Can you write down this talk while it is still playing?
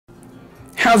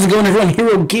How's it going, everyone?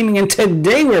 Hero Gaming, and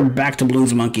today we're back to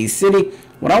Bloons Monkey City.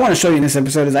 What I want to show you in this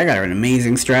episode is I got an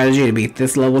amazing strategy to beat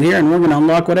this level here, and we're going to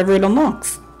unlock whatever it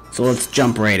unlocks. So let's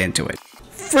jump right into it.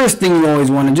 First thing you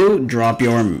always want to do, drop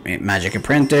your Magic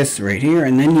Apprentice right here,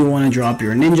 and then you want to drop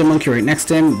your Ninja Monkey right next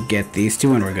to him. Get these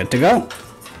two and we're good to go.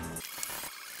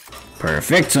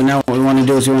 Perfect. So now what we want to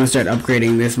do is we want to start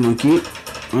upgrading this monkey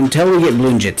until we get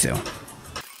Bloon Jitsu.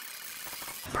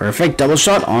 Perfect. Double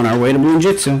shot on our way to Bloon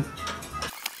Jitsu.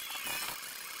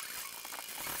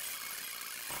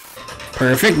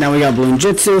 Perfect, now we got Bloon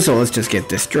Jitsu, so let's just get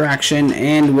Distraction,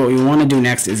 and what we want to do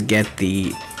next is get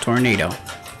the Tornado.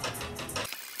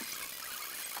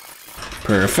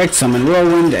 Perfect, Summon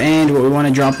Whirlwind, and what we want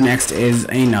to drop next is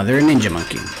another Ninja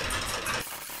Monkey.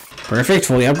 Perfect,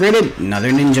 fully upgraded, another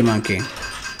Ninja Monkey.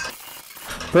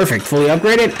 Perfect, fully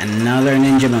upgraded, another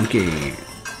Ninja Monkey.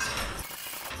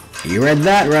 You read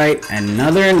that right,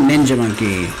 another Ninja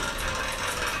Monkey.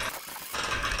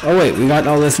 Oh wait, we got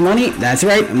all this money? That's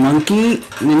right, Monkey,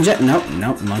 Ninja,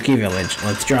 nope, Monkey Village.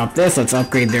 Let's drop this, let's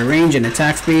upgrade their range and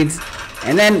attack speeds.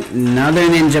 And then, another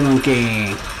Ninja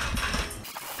Monkey.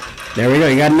 There we go,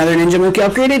 you got another Ninja Monkey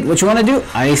upgraded. What you want to do?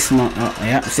 Ice Monkey, oh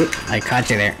yeah, see, I caught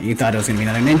you there. You thought it was going to be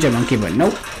another Ninja Monkey, but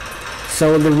nope.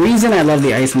 So the reason I love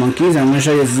the Ice Monkeys, I'm going to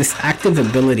show you, is this active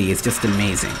ability is just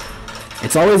amazing.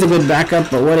 It's always a good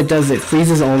backup, but what it does, it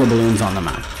freezes all the balloons on the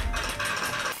map.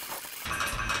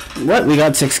 What? We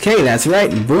got 6k, that's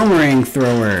right, Boomerang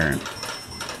Thrower.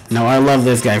 Now I love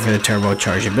this guy for the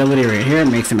turbocharge ability right here, it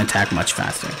makes him attack much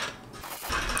faster.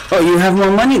 Oh, you have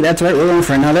more money? That's right, we're going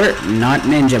for another, not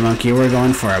Ninja Monkey, we're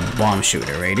going for a Bomb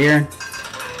Shooter right here.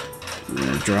 I'm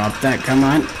gonna drop that, come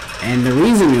on. And the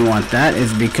reason we want that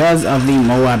is because of the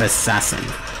Moab Assassin.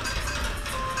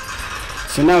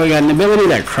 So now we got an ability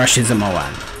that crushes a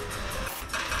Moab.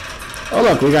 Oh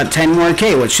look, we got 10 more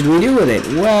K. What should we do with it?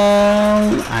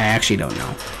 Well, I actually don't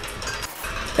know.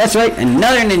 That's right,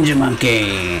 another Ninja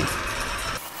Monkey.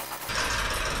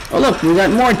 Oh look, we got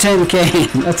more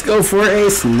 10k. Let's go for a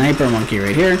Sniper Monkey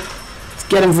right here. Let's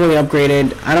get him fully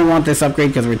upgraded. I don't want this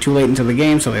upgrade because we're too late into the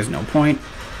game, so there's no point.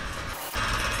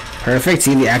 Perfect,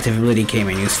 see, the active ability came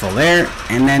in useful there.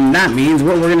 And then that means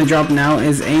what we're going to drop now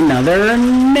is another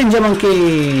Ninja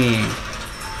Monkey.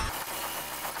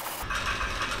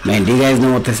 Man, do you guys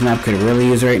know what this map could really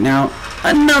use right now?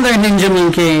 Another Ninja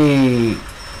Monkey!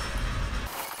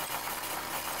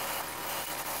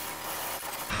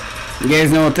 You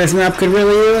guys know what this map could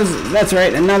really use? That's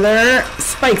right, another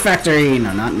Spike Factory!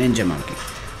 No, not Ninja Monkey.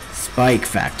 Spike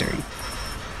Factory.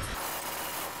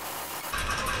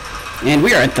 And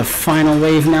we are at the final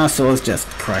wave now, so let's just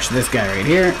crush this guy right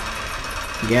here.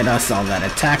 Get us all that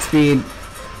attack speed.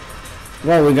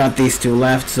 Well, we got these two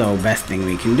left, so best thing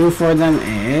we can do for them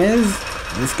is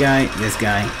this guy,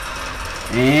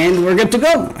 and we're good to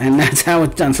go. And that's how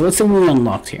it's done. So let's see what we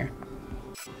unlocked here.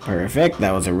 Perfect,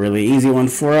 that was a really easy one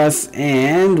for us,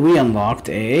 and we unlocked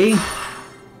another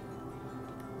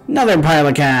pile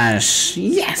of cash.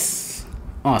 Yes!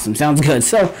 Awesome, sounds good.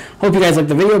 So, hope you guys liked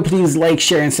the video. Please like,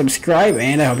 share, and subscribe,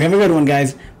 and I hope you have a good one,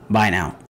 guys. Bye now.